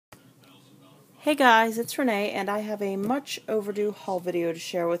Hey guys, it's Renee, and I have a much overdue haul video to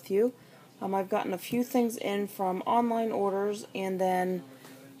share with you. I've gotten a few things in from online orders and then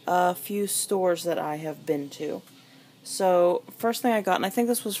a few stores that I have been to. So, first thing I got, and I think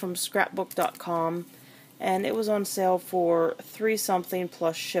this was from scrapbook.com, and it was on sale for $3 something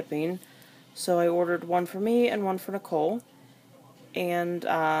plus shipping. So I ordered one for me and one for Nicole, and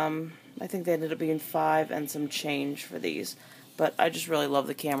I think they ended up being $5 and some change for these. But I just really love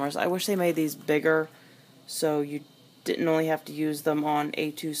the cameras. I wish they made these bigger so you didn't only have to use them on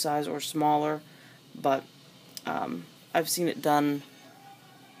A2 size or smaller, but I've seen it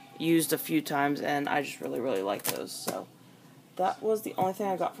used a few times, and I just really like those. So that was the only thing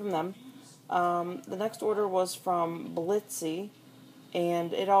I got from them. The next order was from Blitzy,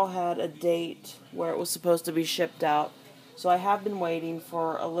 and it all had a date where it was supposed to be shipped out. So I have been waiting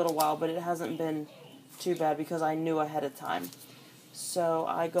for a little while, but it hasn't been too bad because I knew ahead of time. So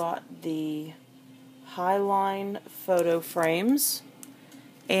I got the Haulin photo frames,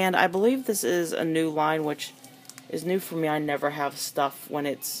 and I believe this is a new line, which is new for me. I never have stuff when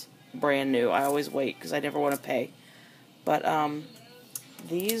it's brand new. I always wait because I never want to pay. But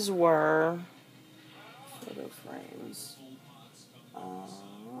these were photo frames.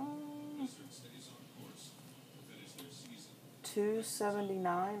 $2.79.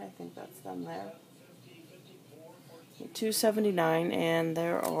 I think that's them there. $2.79, and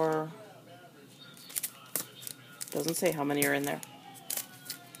there are, doesn't say how many are in there,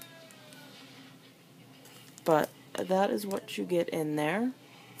 but that is what you get in there,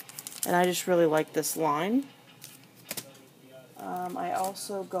 and I just really like this line. I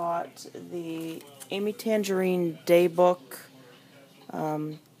also got the Amy Tangerine Daybook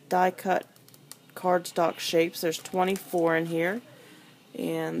die cut cardstock shapes. There's 24 in here,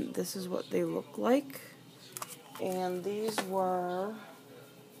 and this is what they look like. And these were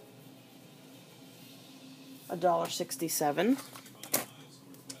 $1.67.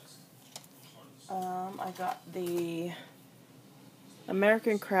 I got the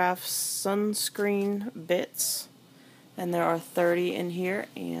American Crafts sunscreen bits, and there are 30 in here,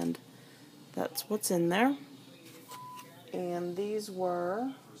 and that's what's in there. And these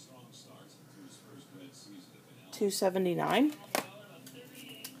were $2.79.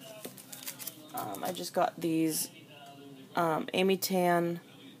 I just got these Amy Tan,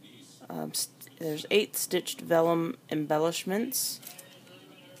 there's 8 stitched vellum embellishments,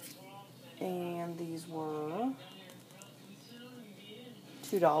 and these were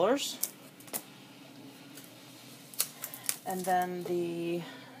 $2. And then the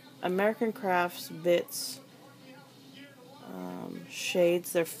American Crafts bits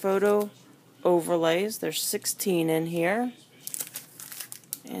shades, they're photo overlays. There's 16 in here.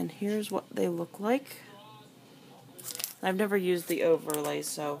 And here's what they look like. I've never used the overlay,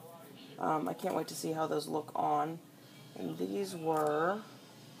 so I can't wait to see how those look on. And these were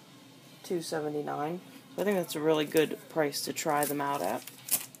 $2.79. So I think that's a really good price to try them out at.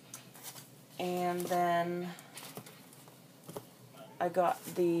 And then I got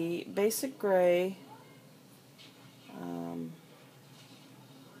the basic gray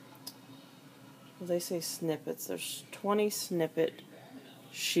they say snippets. There's 20 snippet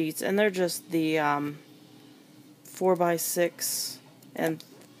sheets, and they're just the 4x6 and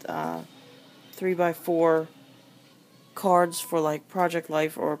 3x4 cards for like Project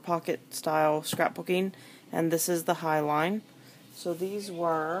Life or pocket style scrapbooking, and this is the Haulin. So these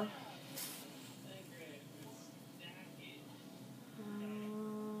were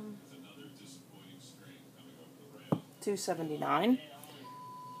 $2.79,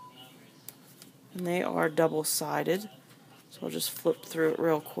 and they are double-sided. So I'll just flip through it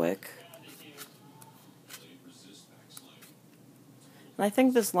real quick. And I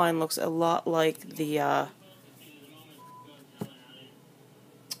think this line looks a lot like the,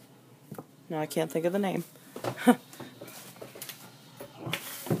 no, I can't think of the name.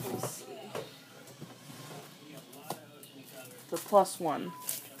 The plus one.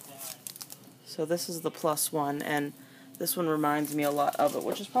 So this is the plus one, and this one reminds me a lot of it,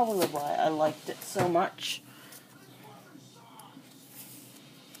 which is probably why I liked it so much.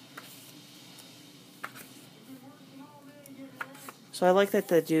 So I like that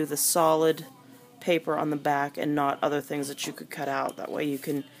they do the solid paper on the back and not other things that you could cut out. That way you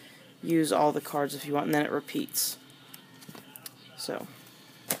can use all the cards if you want, and then it repeats. So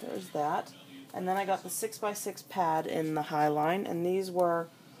there's that. And then I got the 6x6 pad in the Haulin, and these were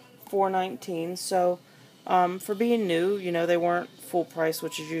 $4.19. So for being new, you know, they weren't full price,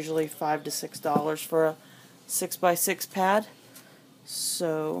 which is usually $5 to $6 for a 6x6 pad.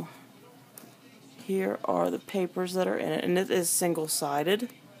 So here are the papers that are in it, and it is single-sided.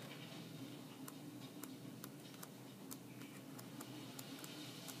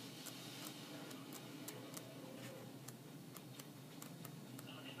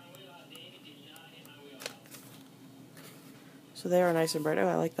 So they are nice and bright. Oh,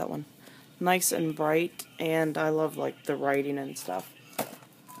 I like that one. Nice and bright, and I love like the writing and stuff.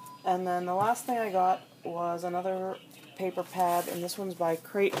 And then the last thing I got was another paper pad, and this one's by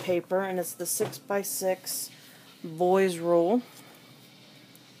Crate Paper, and it's the 6x6 Boys Rule.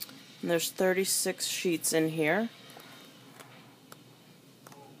 And there's 36 sheets in here.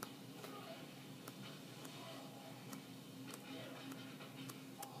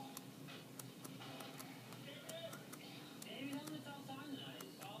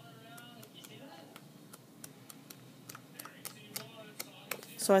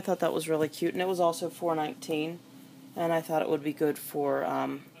 So I thought that was really cute, and it was also $4.19, and I thought it would be good for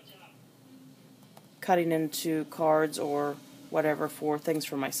cutting into cards or whatever for things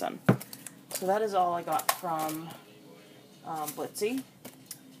for my son. So that is all I got from Blitzy.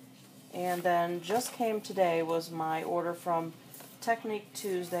 And then just came today was my order from Technique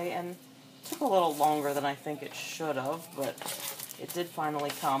Tuesday, and it took a little longer than I think it should have, but it did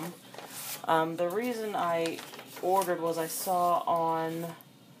finally come. The reason I ordered was I saw on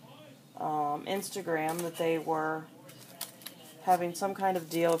Instagram that they were having some kind of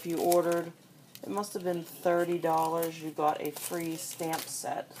deal. If you ordered, it must have been $30, you got a free stamp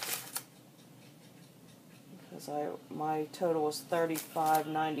set. Because my total was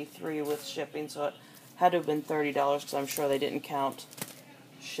 $35.93 with shipping, so it had to have been $30 because I'm sure they didn't count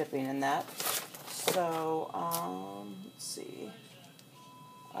shipping in that. So let's see.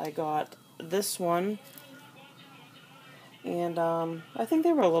 I got this one. And I think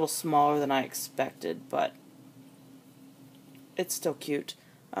they were a little smaller than I expected, but it's still cute.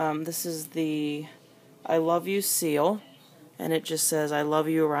 This is the I Love You seal, and it just says I love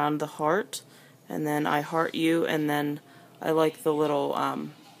you around the heart, and then I heart you, and then I like the little,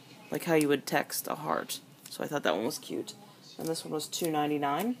 like how you would text a heart. So I thought that one was cute. And this one was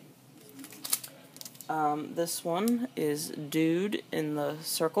 $2.99. This one is Dude in the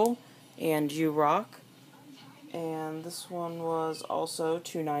circle, and You Rock. And this one was also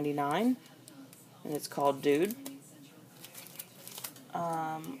 $2.99, and it's called Dude.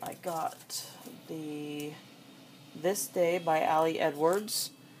 I got the This Day by Ali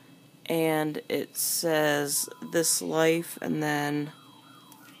Edwards, and it says this life, and then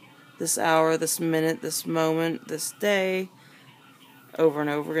this hour, this minute, this moment, this day, over and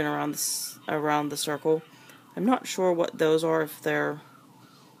over again around the circle. I'm not sure what those are, if they're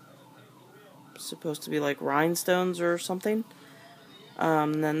supposed to be like rhinestones or something.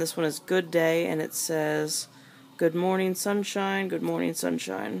 Then this one is Good Day, and it says good morning sunshine,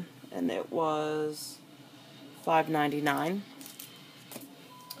 and it was $5.99.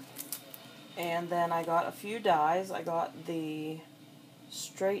 And then I got a few dies. I got the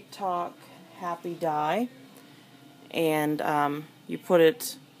Straight Talk Happy die, and you put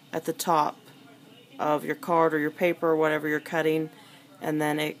it at the top of your card or your paper or whatever you're cutting, and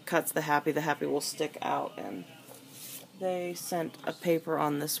then it cuts the happy will stick out. And they sent a paper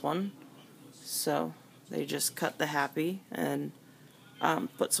on this one, so they just cut the happy and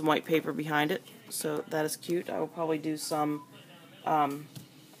put some white paper behind it. So that is cute. I will probably do some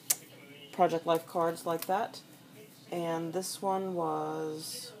Project Life cards like that. And this one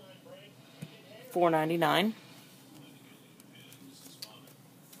was $4.99.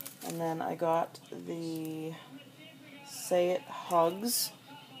 And then I got the Say It Hugs,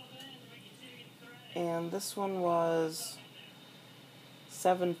 and this one was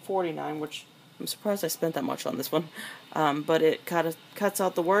 $7.49, which I'm surprised I spent that much on this one. But it cuts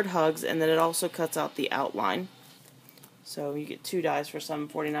out the word hugs, and then it also cuts out the outline. So you get 2 dies for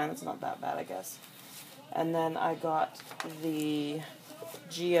 $7.49. That's not that bad, I guess. And then I got the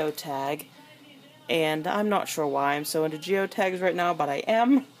geotag, and I'm not sure why I'm so into geotags right now, but I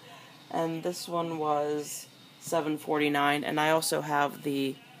am. And this one was $7.49, and I also have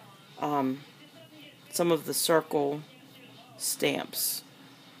the some of the circle stamps.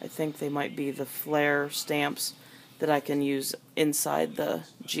 I think they might be the flare stamps that I can use inside the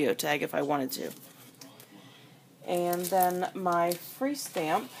geotag if I wanted to. And then my free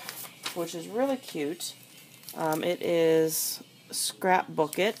stamp, which is really cute. It is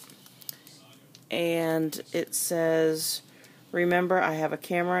Scrapbook It, and it says, remember, I have a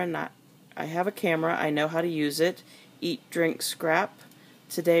camera, I know how to use it. Eat, drink, scrap.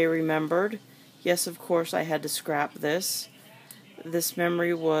 Today remembered. Yes, of course I had to scrap this. This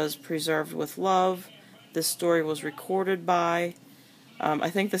memory was preserved with love. This story was recorded by. I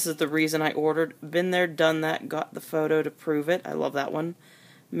think this is the reason I ordered. Been there, done that, got the photo to prove it. I love that one.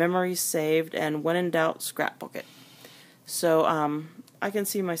 Memories saved, and when in doubt, scrapbook it. So I can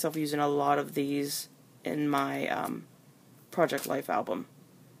see myself using a lot of these in my Project Life album.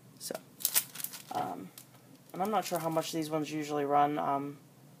 So And I'm not sure how much these ones usually run.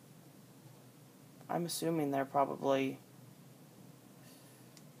 I'm assuming they're probably,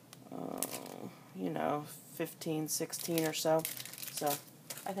 you know, 15, 16 or so. So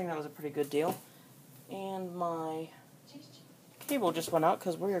I think that was a pretty good deal. And my cable just went out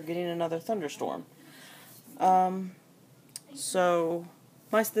because we are getting another thunderstorm. So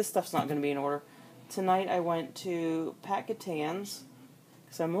this stuff's not going to be in order. Tonight I went to Pat Gatan's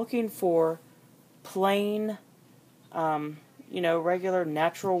because I'm looking for plain, you know, regular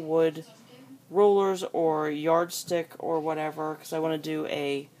natural wood rulers or yardstick or whatever, because I want to do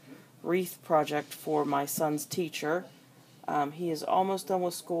a wreath project for my son's teacher. He is almost done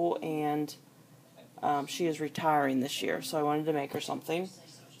with school, and she is retiring this year, so I wanted to make her something.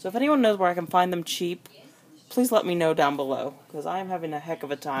 So if anyone knows where I can find them cheap, please let me know down below, because I am having a heck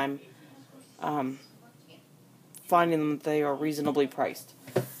of a time finding them that they are reasonably priced.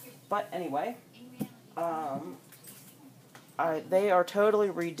 But anyway, they are totally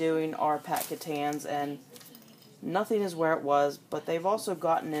redoing our Pat Gatan's, and nothing is where it was, but they've also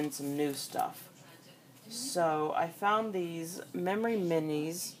gotten in some new stuff. So I found these Memory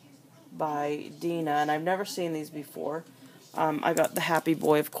Minis by Dina, and I've never seen these before. I got the Happy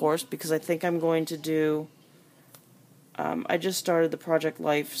Boy, of course, because I think I'm going to do... I just started the Project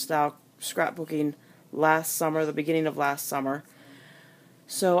Lifestyle scrapbooking last summer, the beginning of last summer.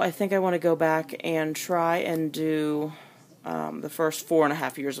 So I think I want to go back and try and do the first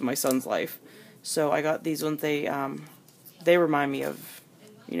 4.5 years of my son's life. So I got these ones. They remind me of,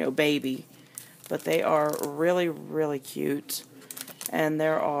 you know, baby, but they are really, really cute. And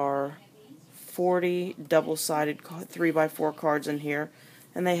there are 40 double-sided 3x4 cards in here,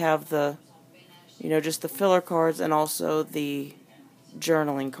 and they have the, you know, just the filler cards and also the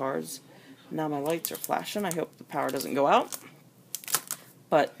journaling cards. Now my lights are flashing. I hope the power doesn't go out.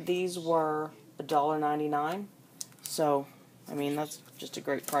 But these were $1.99, so, I mean, that's just a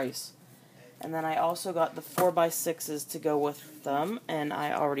great price. And then I also got the 4x6s to go with them, and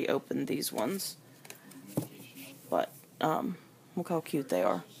I already opened these ones. But, look how cute they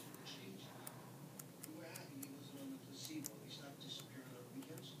are.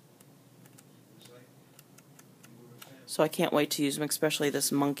 So I can't wait to use them, especially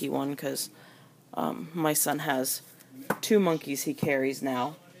this monkey one, because my son has 2 monkeys he carries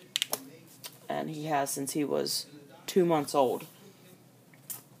now, and he has since he was 2 months old.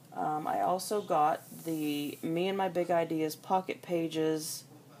 I also got the Me and My Big Ideas Pocket Pages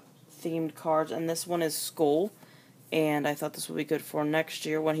themed cards, and this one is school, and I thought this would be good for next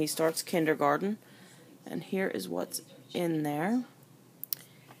year when he starts kindergarten. And here is what's in there.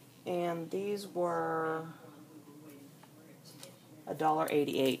 And these were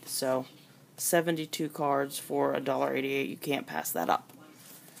 $1.88, so 72 cards for $1.88. You can't pass that up.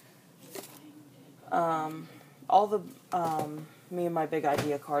 All the Me and My Big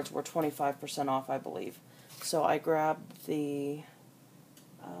Idea cards were 25% off, I believe. So I grabbed the,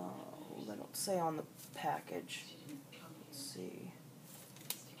 they don't say on the package. Let's see.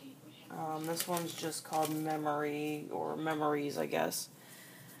 This one's just called Memory, or Memories, I guess.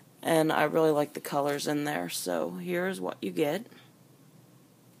 And I really like the colors in there, so here's what you get.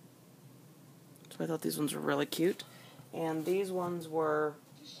 So I thought these ones were really cute. And these ones were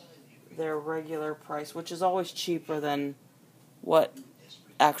their regular price, which is always cheaper than what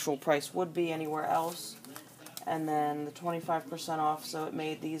actual price would be anywhere else. And then the 25% off, so it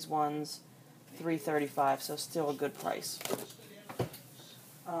made these ones $3.35, so still a good price.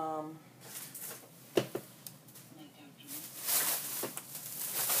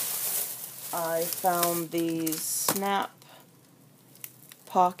 I found these snap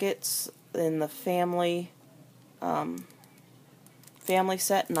pockets in the family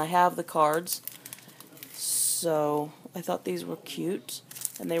set, and I have the cards, so I thought these were cute,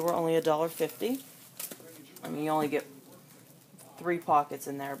 and they were only $1.50. I mean, you only get 3 pockets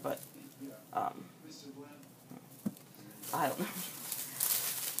in there, but I don't know.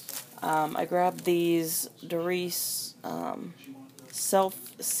 I grabbed these Doris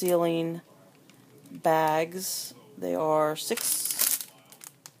self-sealing bags. They are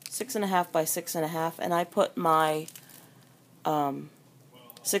 6.5 by 6.5, and I put my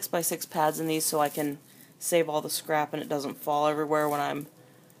 6x6 pads in these so I can save all the scrap and it doesn't fall everywhere when I'm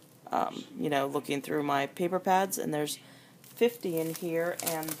you know, looking through my paper pads. And there's 50 in here,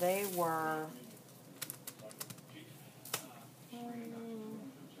 and they were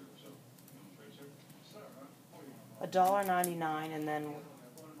 $1.99, and then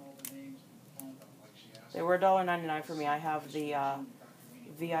they were $1.99 for me. I have the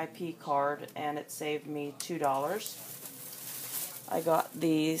VIP card, and it saved me $2. I got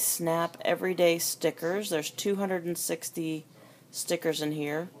the Snap Everyday stickers. There's 260 stickers in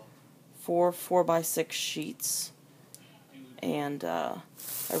here, 4x6 sheets, and I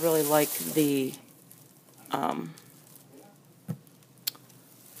really like the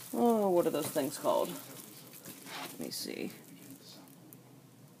oh, what are those things called? Let me see.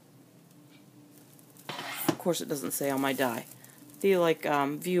 Of course it doesn't say on my die. The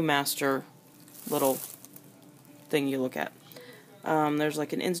ViewMaster little thing you look at. There's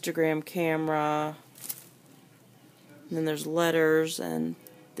like an Instagram camera, and then there's letters and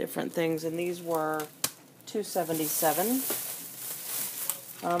different things, and these were $2.77.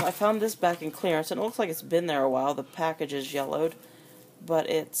 I found this back in clearance, and it looks like it's been there a while. The package is yellowed, but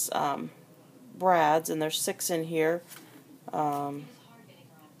it's Brad's, and there's 6 in here. I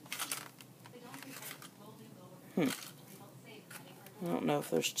don't know if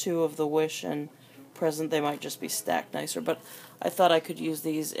there's 2 of the Wish and Present. They might just be stacked nicer, but I thought I could use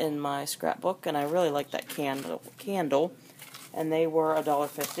these in my scrapbook, and I really like that candle, and they were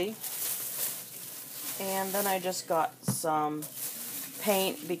 $1.50. And then I just got some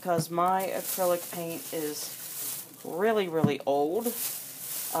paint because my acrylic paint is really, really old.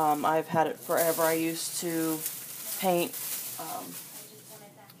 I've had it forever. I used to paint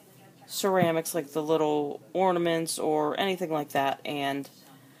ceramics, like the little ornaments or anything like that, and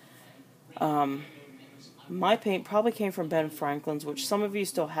my paint probably came from Ben Franklin's, which some of you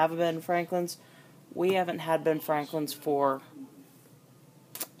still have a Ben Franklin's. We haven't had Ben Franklin's for,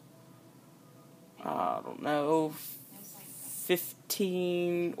 I don't know,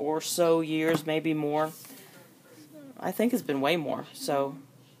 15 or so years, maybe more. I think it's been way more, so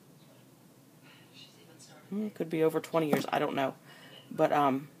it could be over 20 years, I don't know. But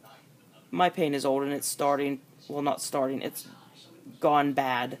my paint is old, and it's starting, well, not starting, it's gone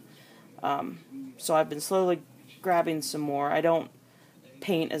bad. So I've been slowly grabbing some more. I don't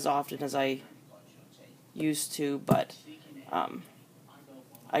paint as often as I used to, but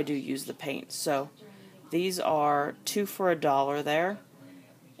I do use the paint. So these are 2 for $1 there,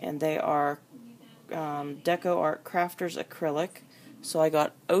 and they are Deco Art Crafters acrylic. So I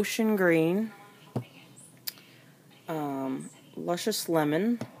got Ocean Green, Luscious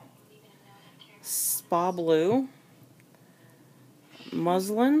Lemon, Spa Blue,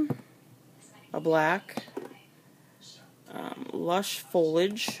 Muslin, a black, Lush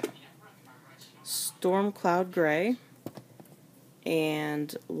Foliage, Storm Cloud Gray,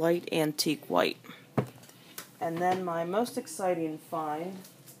 and Light Antique White. And then my most exciting find,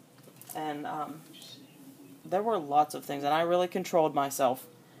 and there were lots of things, and I really controlled myself.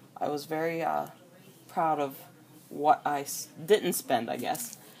 I was very proud of what I didn't spend, I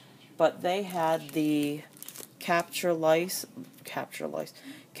guess. But they had the Capture Life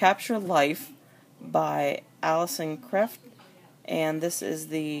by Alison Kreft, and this is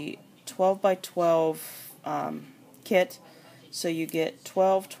the 12x12 kit. So you get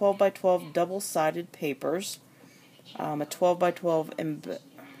 12 12x12 double-sided papers, a 12x12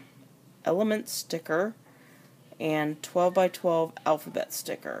 element sticker, and 12x12 alphabet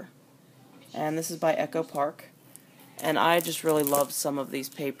sticker. And this is by Echo Park. And I just really love some of these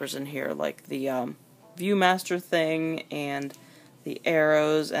papers in here, like the ViewMaster thing and the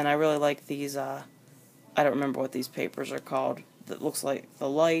arrows, and I really like these, I don't remember what these papers are called, that looks like the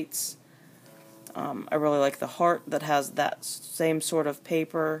lights. I really like the heart that has that same sort of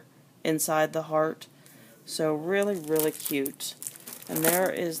paper inside the heart. So really, really cute. And there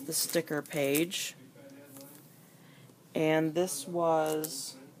is the sticker page. And this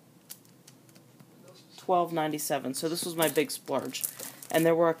was $12.97, so this was my big splurge. And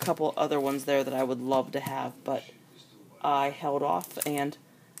there were a couple other ones there that I would love to have, but I held off, and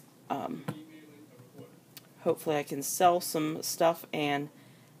hopefully I can sell some stuff and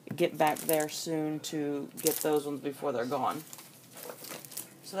get back there soon to get those ones before they're gone.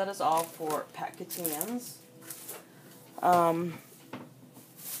 So that is all for Pat Katan's. And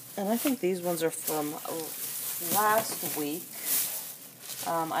I think these ones are from last week.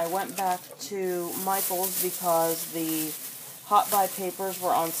 I went back to Michael's because the Hot Buy papers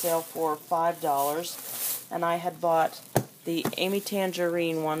were on sale for $5, and I had bought the Amy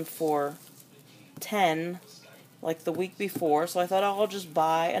Tangerine one for $10, like the week before, so I thought I'll just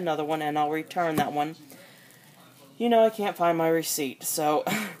buy another one and I'll return that one. You know, I can't find my receipt, so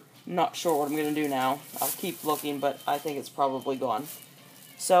not sure what I'm going to do now. I'll keep looking, but I think it's probably gone.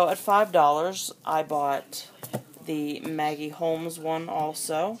 So at $5, I bought the Maggie Holmes one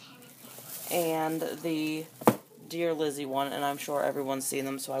also, and the Dear Lizzie one, and I'm sure everyone's seen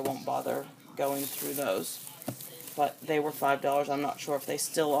them, so I won't bother going through those. But they were $5. I'm not sure if they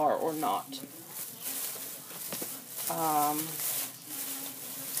still are or not.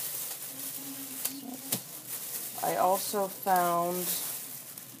 I also found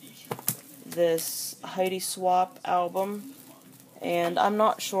this Heidi Swapp album, and I'm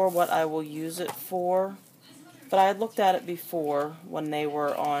not sure what I will use it for, but I had looked at it before when they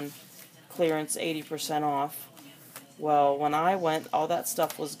were on clearance 80% off. Well, when I went, all that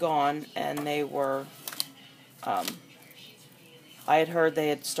stuff was gone, and they were, I had heard they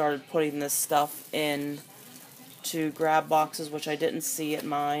had started putting this stuff in to grab boxes, which I didn't see at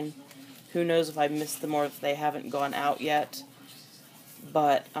mine. Who knows if I missed them or if they haven't gone out yet.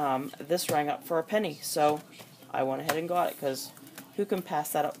 But this rang up for a penny, so I went ahead and got it, because who can pass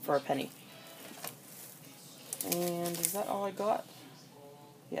that up for a penny? And is that all I got?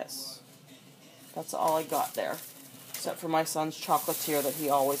 Yes. That's all I got there. Except for my son's chocolatier that he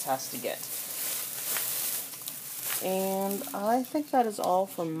always has to get. And I think that is all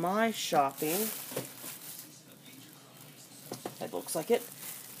for my shopping. It looks like it.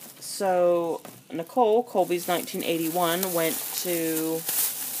 So, Nicole, Colby's 1981, went to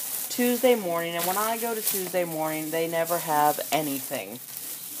Tuesday morning, and when I go to Tuesday morning, they never have anything.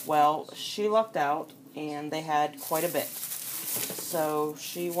 Well, she lucked out, and they had quite a bit. So,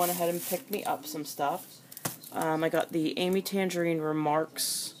 she went ahead and picked me up some stuff. I got the Amy Tangerine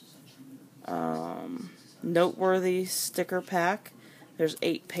Remarks Noteworthy sticker pack. There's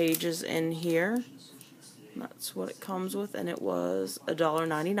 8 pages in here. That's what it comes with, and it was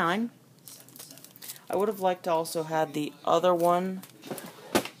 $1.99. I would have liked to also have the other one.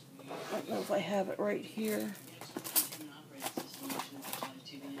 I don't know if I have it right here.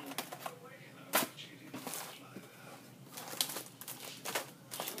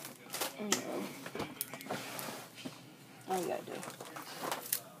 Oh yeah, I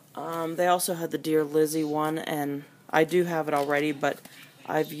do. They also had the Dear Lizzie one, and I do have it already, but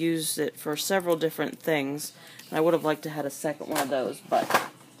I've used it for several different things. And I would have liked to have a second one of those, but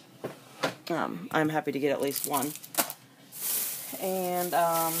I'm happy to get at least one. And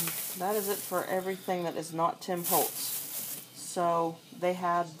that is it for everything that is not Tim Holtz. So they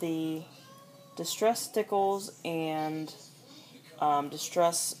had the Distress Stickles and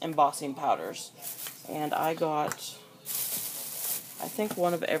Distress Embossing Powders. And I got, I think,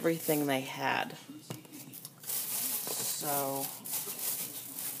 one of everything they had. So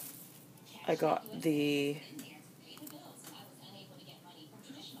I got the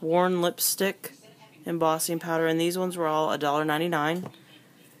Worn Lipstick Embossing Powder, and these ones were all $1.99.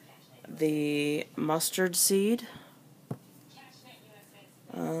 The Mustard Seed,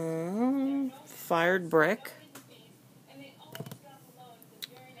 Fired Brick,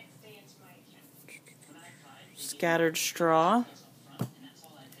 Scattered Straw,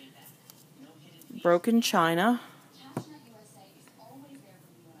 Broken China,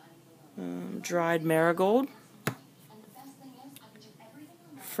 Dried Marigold,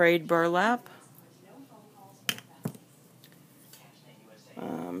 Frayed Burlap,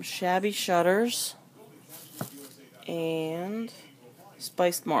 Shabby Shutters, and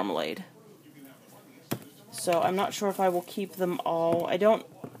Spiced Marmalade. So I'm not sure if I will keep them all. I don't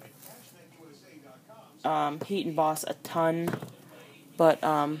heat emboss a ton, but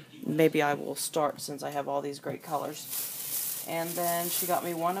maybe I will start since I have all these great colors. And then she got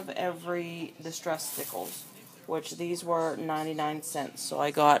me one of every Distress Stickles, which these were 99 cents. So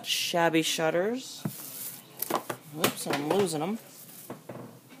I got Shabby Shutters. Oops, I'm losing them.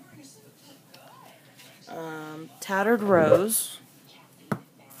 Tattered Rose,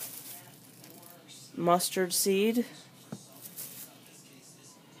 Mustard Seed,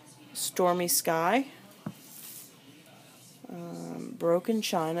 Stormy Sky, Broken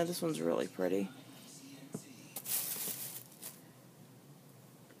China. This one's really pretty.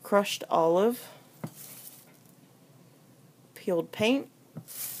 Crushed Olive, Peeled Paint,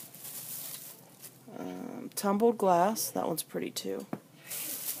 Tumbled Glass. That one's pretty too.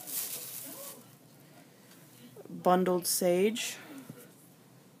 Bundled Sage,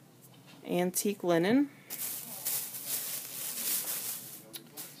 Antique Linen,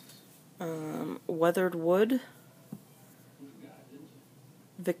 Weathered Wood,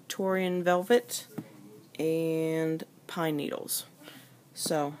 Victorian Velvet, and Pine Needles.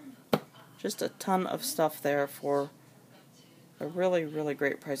 So, just a ton of stuff there for a really, really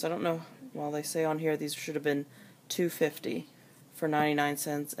great price. I don't know, well, they say on here these should have been $2.50 for 99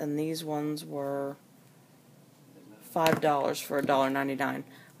 cents, and these ones were $5 for $1.99.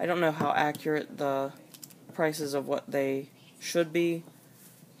 I don't know how accurate the prices of what they should be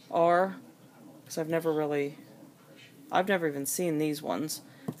are, because I've never even seen these ones,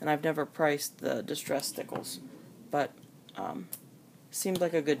 and I've never priced the Distress Stickles, but seemed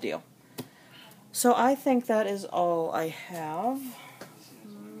like a good deal. So I think that is all I have.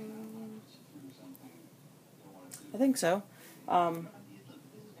 I think so.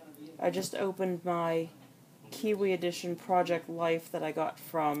 I just opened my Kiwi Edition Project Life that I got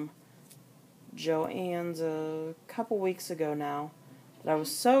from Joann's a couple weeks ago now, that I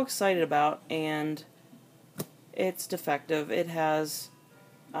was so excited about, and it's defective. It has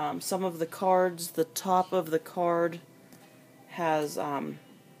some of the cards, the top of the card has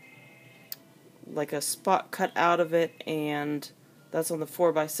like a spot cut out of it, and that's on the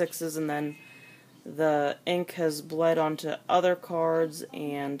 4x6s, and then the ink has bled onto other cards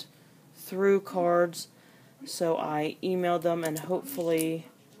and through cards. So I emailed them, and hopefully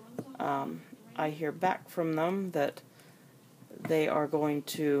I hear back from them that they are going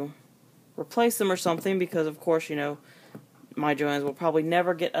to replace them or something, because of course, you know, my Joann's will probably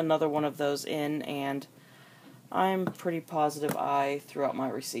never get another one of those in, and I'm pretty positive I threw out my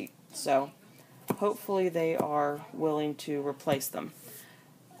receipt. So hopefully they are willing to replace them.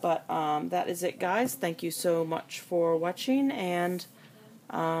 But that is it, guys. Thank you so much for watching, and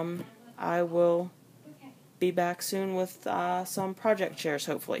I will be back soon with some project shares,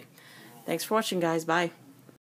 hopefully. Thanks for watching, guys. Bye.